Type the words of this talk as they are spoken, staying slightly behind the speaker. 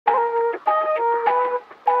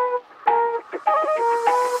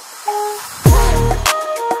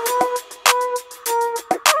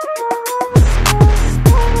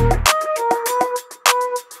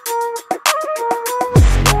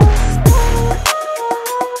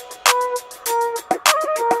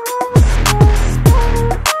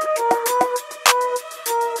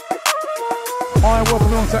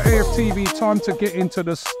time to get into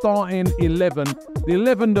the starting 11. The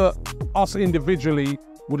 11 that us individually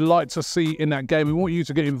would like to see in that game. We want you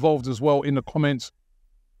to get involved as well in the comments.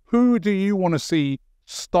 Who do you want to see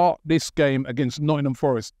start this game against Nottingham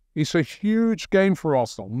Forest? It's a huge game for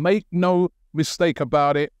Arsenal. Make no mistake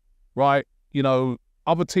about it, right? You know,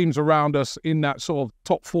 other teams around us in that sort of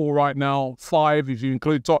top 4 right now, 5 if you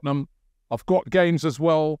include Tottenham. I've got games as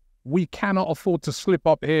well. We cannot afford to slip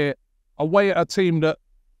up here away at a team that,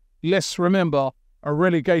 let's remember, are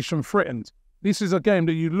relegation threatened. This is a game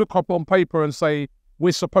that you look up on paper and say,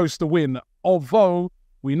 we're supposed to win. Although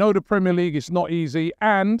we know the Premier League is not easy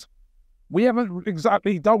and we haven't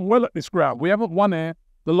exactly done well at this ground. We haven't won here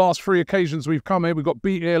the last 3 occasions we've come here. We got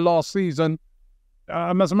beat here last season.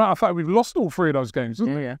 As a matter of fact, we've lost all 3 of those games.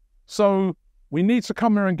 Yeah. So we need to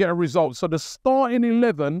come here and get a result. So the starting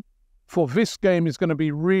 11 for this game is going to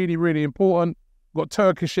be really, really important. Got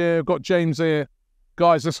Turkish here, got James here.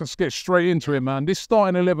 Guys, let's just get straight into it, man. This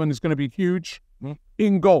starting 11 is going to be huge.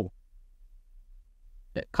 In goal.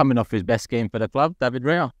 Coming off his best game for the club, David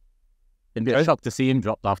Raya. Been a bit shocked to see him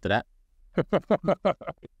dropped after that.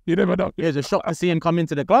 You never know. It was a shock to see him come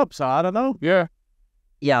into the club, so I don't know. Yeah.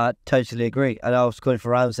 Yeah, I totally agree. And I was calling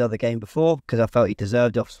for Rams the other game before because I felt he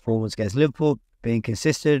deserved it off his performance against Liverpool. Being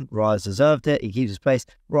consistent, Raya's deserved it. He keeps his place.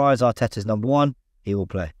 Raya's Arteta's number 1. He will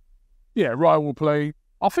play. Yeah, Raya will play.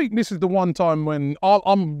 I think this is the one time when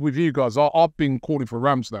I'm with you guys. I've been calling for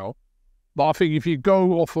Rams now. But I think if you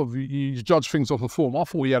go off of, you judge things off of form, I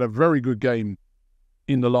thought he had a very good game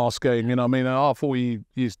in the last game. You know what I mean? I thought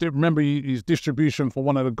his distribution for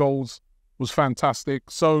one of the goals was fantastic.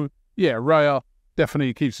 So, yeah, Raya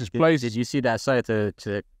definitely keeps his place. Did you see that? Sorry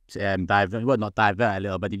to divert, well, not divert a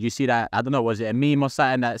little, but did you see that? I don't know, was it a meme or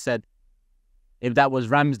something that said if that was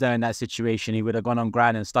Ramsdale in that situation, he would have gone on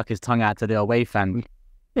ground and stuck his tongue out to the away fan.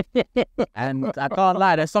 And I can't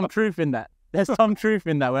lie, there's some truth in that. There's some truth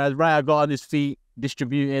in that. Whereas Raya got on his feet,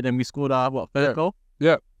 distributed, and we scored our, third goal?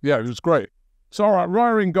 Yeah, it was great. So, all right,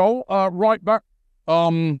 Raya in goal. Right back,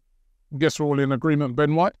 guess we're all in agreement,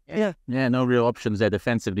 Ben White. Yeah, no real options there.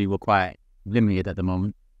 Defensively, we're quite limited at the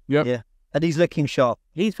moment. Yeah. And he's looking sharp.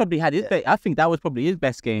 He's probably had his I think that was probably his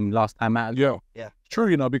best game last time out. Yeah. True,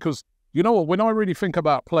 you know, because, you know what, when I really think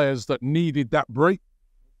about players that needed that break,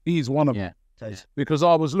 he's one of them. Yeah. Because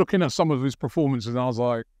I was looking at some of his performances and I was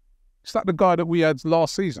like, is that the guy that we had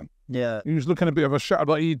last season? Yeah. He was looking a bit of a shadow,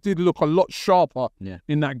 but he did look a lot sharper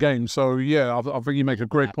in that game. So, yeah, I think you make a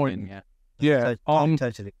great point. Yeah.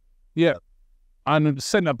 Totally. Yeah. And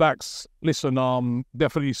centre-backs, listen,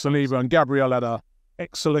 definitely Saliba and Gabriel had a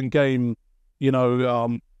excellent game, you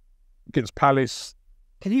know, against Palace.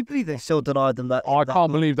 Can you believe they still denied them that? I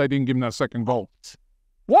can't believe they didn't give him that second goal.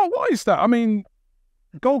 What is that? I mean,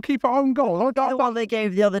 goalkeeper own goal. The one they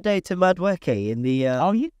gave the other day to Madueke in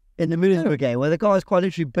the in the Middlesbrough game, where the guy's quite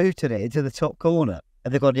literally booted it into the top corner,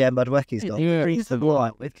 and they've gone, Madueke's gone. Yeah.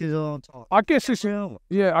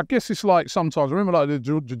 I guess it's like sometimes. Remember, like the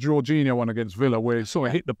Jorginho one against Villa, where it sort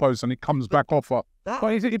of hit the post and it comes back off.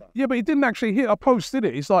 But he didn't actually hit a post, did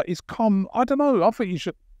it? It's like it's come. I don't know. I think he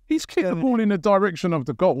should. He's kicked the ball in the direction of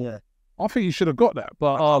the goal. Yeah. I think he should have got that.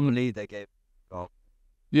 But I can't believe they gave.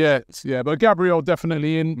 Yeah. But Gabriel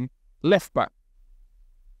definitely in left back.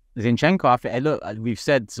 Zinchenko, I think, look, we've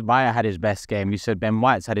said Raya had his best game. You said Ben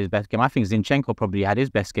White's had his best game. I think Zinchenko probably had his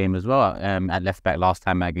best game as well at left back last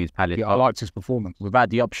time against Palace. Yeah, I liked his performance. Without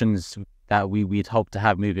the options that we'd hope to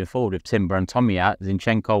have moving forward with Timber and Tommy out,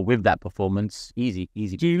 Zinchenko with that performance, easy.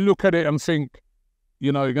 Do you look at it and think,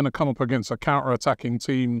 you know, you're going to come up against a counter-attacking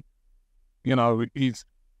team, you know,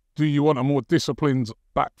 do you want a more disciplined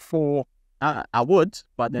back four? I would,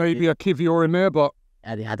 but maybe a Kivior in there, but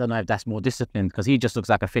I don't know if that's more disciplined because he just looks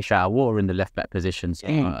like a fish out of water in the left-back position.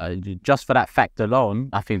 So, just for that fact alone,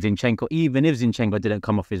 I think Zinchenko, even if Zinchenko didn't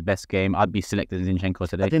come off his best game, I'd be selecting Zinchenko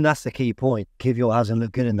today. I think that's the key point. Kivior hasn't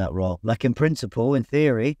looked good in that role. Like in principle, in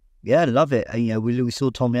theory, yeah, love it. And, you know, we saw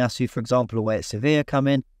Tomiyasu, for example, away at Sevilla come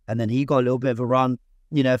in, and then he got a little bit of a run.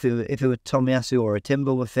 You know, if it were Tomiyasu or a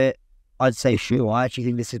Timber with it, I'd say sure. I actually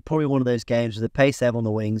think this is probably one of those games with the pace they have on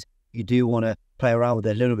the wings. You do want to play around with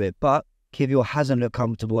it a little bit, but Kivior hasn't looked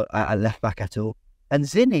comfortable at left back at all. And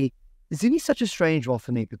Zinni's such a strange one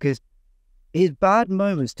for me because his bad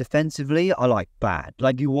moments defensively are like bad.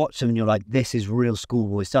 Like you watch them and you're like, this is real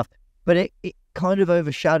schoolboy stuff. But it kind of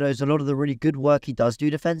overshadows a lot of the really good work he does do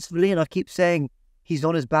defensively. And I keep saying he's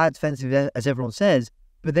not as bad defensively as everyone says,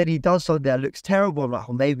 but then he does something that looks terrible. I'm like,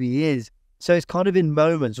 well, maybe he is. So it's kind of in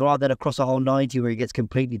moments rather than across a whole 90 where he gets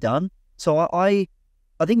completely done. So I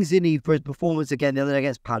think Zinni, for his performance again the other day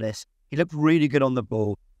against Palace, he looked really good on the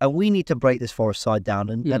ball, and we need to break this Forest side down,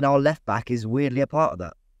 and our left back is weirdly a part of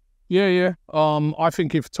that. Yeah. I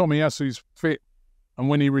think if Tomiyasu's fit and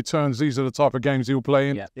when he returns, these are the type of games he'll play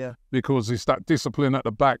in. Yeah. Because it's that discipline at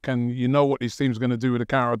the back, and you know what this team's going to do with the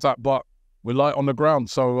counter attack. But we're light on the ground,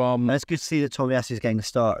 so And it's good to see that Tomiyasu's getting a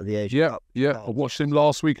start at the Asian Cup. Yeah. I watched him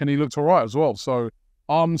last week, and he looked all right as well. So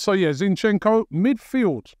Zinchenko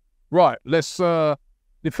midfield. Right, let's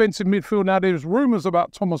defensive midfield. Now there's rumours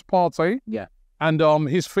about Thomas Partey. Yeah. And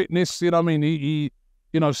his fitness. You know, what I mean, he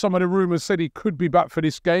some of the rumours said he could be back for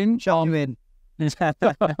this game. Shut you in.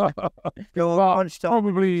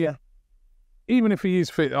 Probably, even if he is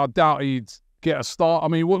fit, I doubt he'd get a start. I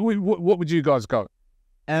mean, what would you guys go?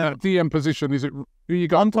 DM position, is it who you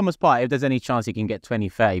got? On Thomas Partey, if there's any chance he can get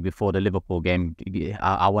 20-30 before the Liverpool game,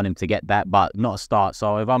 I want him to get that, but not a start.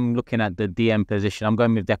 So if I'm looking at the DM position, I'm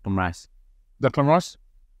going with Declan Rice. Declan Rice?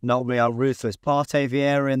 Not me, I'm ruthless. Partey,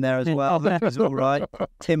 Vieira in there as well. That's all right.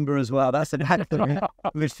 Timber as well. That's an active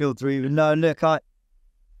midfield three. No, look, I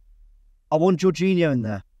want Jorginho in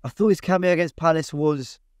there. I thought his cameo against Palace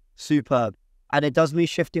was superb. And it does mean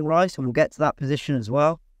shifting Rice, and we'll get to that position as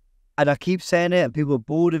well. And I keep saying it, and people are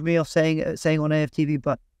bored of me of saying on AFTV,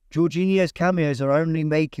 but Jorginho's cameos are only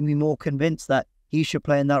making me more convinced that he should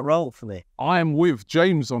play in that role for me. I am with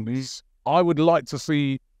James on this. I would like to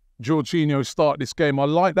see Jorginho start this game. I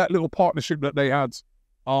like that little partnership that they had,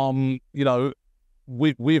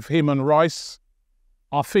 with him and Rice.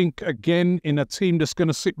 I think, again, in a team that's going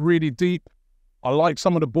to sit really deep, I like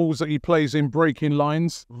some of the balls that he plays in breaking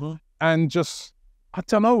lines. Mm-hmm. And just, I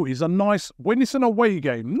don't know, he's a nice, when it's an away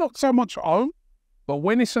game, not so much at home, but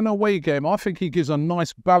when it's an away game, I think he gives a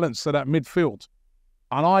nice balance to that midfield.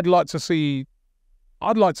 And I'd like to see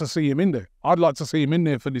him in there. I'd like to see him in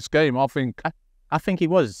there for this game, I think. I think he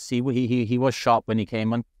was. He was sharp when he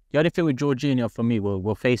came on. The only thing with Jorginho for me,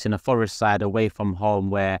 we're facing a Forest side away from home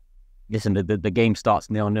where, listen, the game starts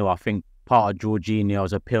 0-0. I think part of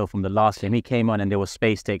Jorginho's appeal from the last game, he came on and there was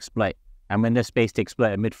space to exploit. And when there's space to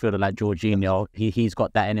exploit a midfielder like Jorginho, he's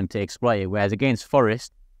got that in him to exploit it. Whereas against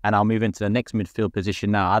Forest, and I'll move into the next midfield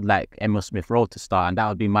position now, I'd like Emile Smith-Rowe to start, and that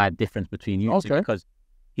would be my difference between you two, because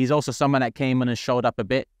he's also someone that came in and showed up a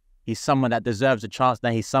bit. He's someone that deserves a chance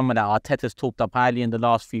now. He's someone that Arteta's talked up highly in the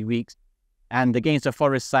last few weeks. And against the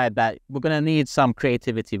Forest side, that we're going to need some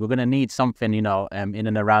creativity. We're going to need something, in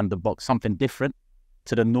and around the box, something different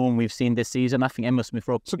to the norm we've seen this season. I think Emile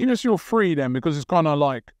Smith-Rowe. So give us your three then, because it's kind of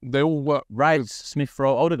like they all work. Rice,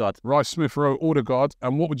 Smith-Rowe, Odegaard. Rice, Smith-Rowe, Odegaard.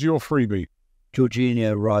 And what would your three be?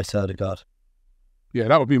 Jorginho, Rice, Odegaard. Yeah,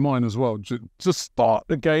 that would be mine as well. Just start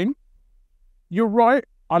the game. You're right.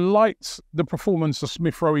 I liked the performance of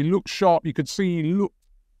Smith-Rowe. He looked sharp. You could see he looked.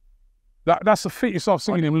 That's the fittest I've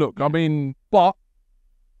seen him look. I mean, but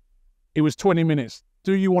it was 20 minutes.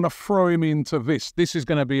 Do you want to throw him into this? This is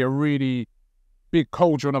going to be a really big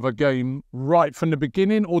cauldron of a game right from the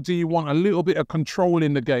beginning, or do you want a little bit of control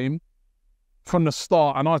in the game from the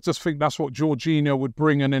start? And I just think that's what Jorginho would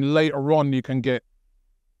bring, and then later on you can get,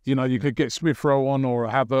 you could get Smith-Rowe on or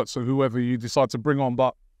Havertz or whoever you decide to bring on.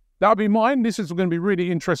 But that'll be mine. This is going to be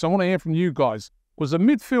really interesting. I want to hear from you guys, because the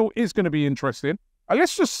midfield is going to be interesting. And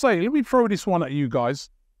let's just say, let me throw this one at you guys.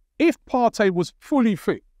 If Partey was fully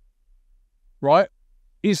fit, right,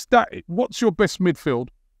 what's your best midfield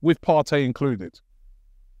with Partey included?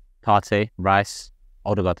 Partey, Rice,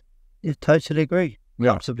 Odegaard. Yeah, totally agree.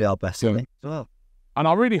 Yeah. Absolutely our best, I think, as well. And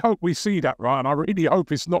I really hope we see that, right? And I really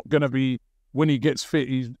hope it's not going to be when he gets fit,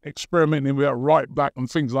 he's experimenting with a right back and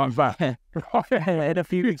things like that. In a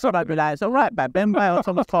few weeks, I'll be like, it's all right back, Ben Bay or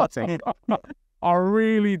Thomas Partey. I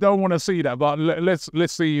really don't want to see that, but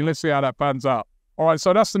let's see how that pans out. All right,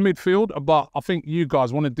 so that's the midfield, but I think you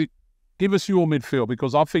guys want to give us your midfield,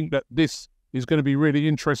 because I think that this is going to be really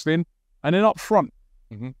interesting. And then up front,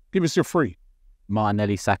 give us your three.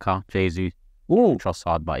 Martinelli, Saka, Jesus,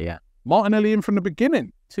 Trossard, but yeah. Martinelli in from the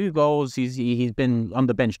beginning. 2 goals. He's been on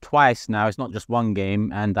the bench twice now. It's not just one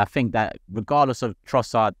game. And I think that regardless of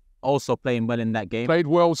Trossard also playing well in that game. Played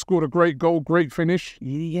well, scored a great goal, great finish.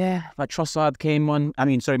 Yeah, but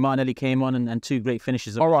Martinelli came on and 2 great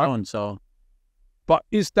finishes of his own. So. But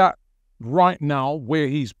is that right now where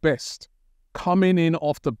he's best? Coming in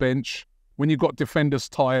off the bench when you've got defenders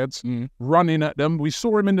tired, running at them. We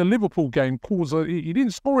saw him in the Liverpool game. He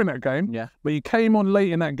didn't score in that game, but he came on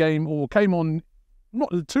late in that game, or came on not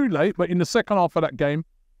too late, but in the second half of that game,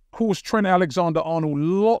 caused Trent Alexander-Arnold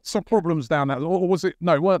lots of problems down that. Or was it?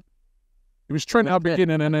 No, it was Trent at the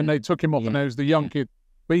beginning, and then they took him off, and it was the young kid.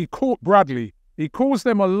 But he caught Bradley. He caused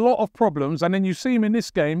them a lot of problems, and then you see him in this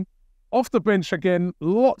game, off the bench again,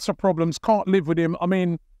 lots of problems, can't live with him. I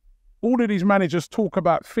mean, all of these managers talk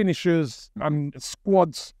about finishers and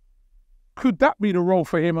squads. Could that be the role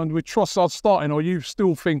for him and with Trossard starting, or you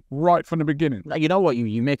still think right from the beginning? Like, you know what,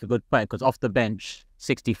 you make a good point, because off the bench,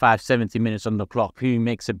 65, 70 minutes on the clock, who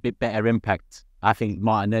makes a bit better impact? I think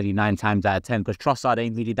Martinelli 9 times out of 10, because Trossard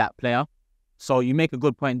ain't really that player. So you make a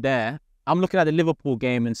good point there. I'm looking at the Liverpool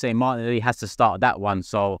game and saying Martinelli has to start that one.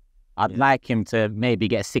 So I'd like him to maybe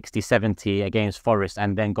get 60, 70 against Forest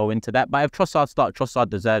and then go into that. But if Trossard starts, Trossard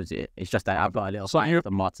deserves it. It's just that I've got a little fight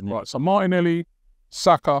for Martinelli. Right, so Martinelli,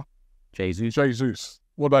 Saka, Jesus.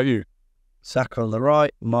 What about you? Saka on the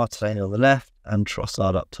right, Martinelli on the left, and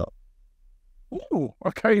Trossard up top. Ooh,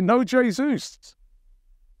 okay, no Jesus.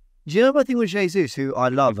 Do you know what I think with Jesus, who I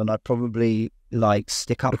love and I probably like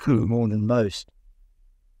stick up for more than most?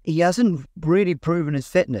 He hasn't really proven his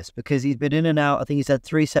fitness because he's been in and out. I think he's had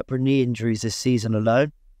 3 separate knee injuries this season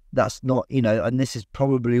alone. That's not, and this is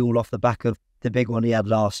probably all off the back of the big one he had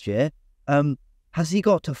last year. Has he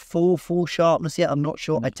got to full sharpness yet? I'm not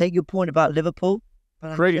sure. I take your point about Liverpool.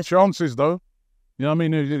 Created chances though. You know what I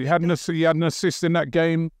mean? He had an assist in that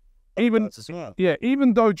game. Even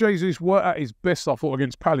though Jesus weren't at his best, I thought,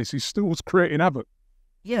 against Palace, he still was creating havoc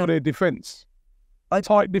for their defence.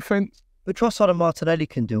 Tight defence. But Trossard and Martinelli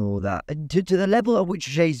can do all that. To the level at which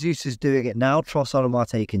Jesus is doing it now, Trossard and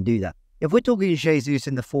Martinelli can do that. If we're talking Jesus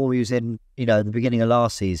in the form he was in, the beginning of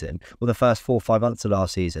last season, or the first 4 or 5 months of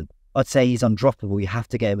last season, I'd say he's undroppable. You have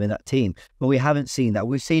to get him in that team. But we haven't seen that.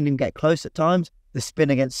 We've seen him get close at times. The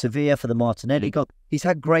spin against Sevilla for the Martinelli goal. He's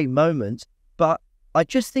had great moments, but I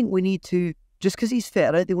just think we need to, just because he's fit,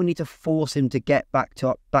 I don't think we need to force him to get back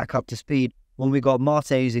up to speed. When we got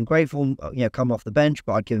Partey, who's in great form, come off the bench,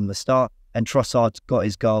 but I'd give him a start. And Trossard's got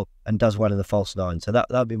his goal and does well in the false 9. So that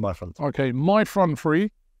would be my front three. Okay, my front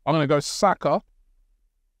three, I'm going to go Saka,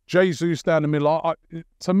 Jesus down the middle.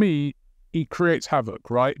 To me, he creates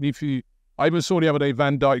havoc, right? I even saw the other day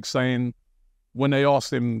Van Dijk saying, when they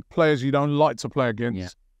asked him, players you don't like to play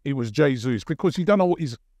against, it was Jesus, because you don't know what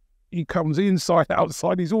he comes inside,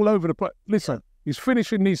 outside, he's all over the place. Listen, his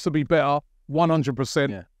finishing needs to be better, 100%.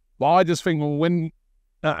 Yeah. But I just think when,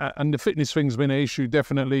 and the fitness thing's been an issue,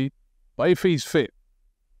 definitely. But if he's fit,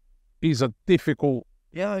 he's a difficult,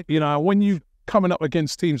 when you coming up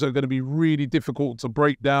against teams that are going to be really difficult to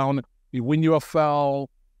break down, you win you a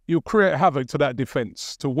foul, you'll create havoc to that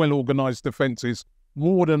defence, to well-organised defences,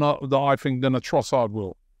 more than I think than a Trossard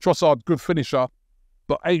will. Trossard, good finisher,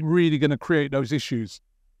 but ain't really going to create those issues.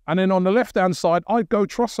 And then on the left-hand side, I'd go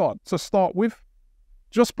Trossard to start with,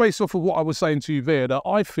 just based off of what I was saying to you there, that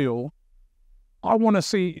I feel I want to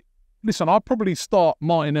see. Listen, I'd probably start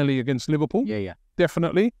Martinelli against Liverpool. Yeah.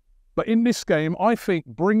 Definitely. But in this game, I think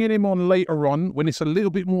bringing him on later on, when it's a little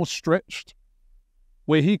bit more stretched,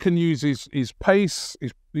 where he can use his pace,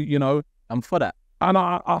 I'm for that. And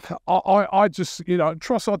I just,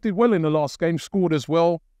 Trossard did well in the last game, scored as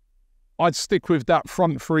well. I'd stick with that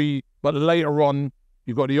front three, but later on,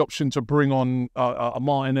 you've got the option to bring on a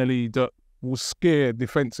Martinelli that will scare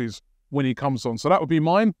defences when he comes on. So that would be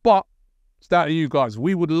mine, but it's down to you guys.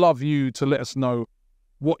 We would love you to let us know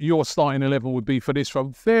what your starting 11 would be for this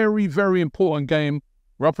very, very important game.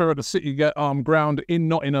 We're up here at the City ground in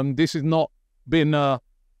Nottingham. This has not been a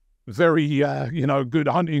very, good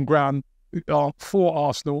hunting ground for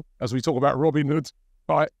Arsenal, as we talk about Robin Hood,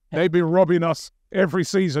 right? They've been robbing us every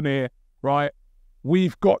season here, right?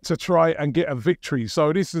 We've got to try and get a victory.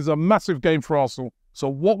 So this is a massive game for Arsenal. So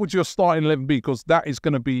what would your starting 11 be? Because that is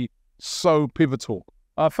going to be so pivotal.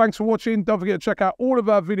 Thanks for watching. Don't forget to check out all of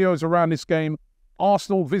our videos around this game.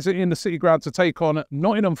 Arsenal visiting the City ground to take on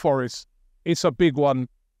Nottingham Forest. It's a big one,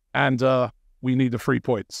 and we need the 3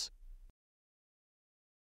 points.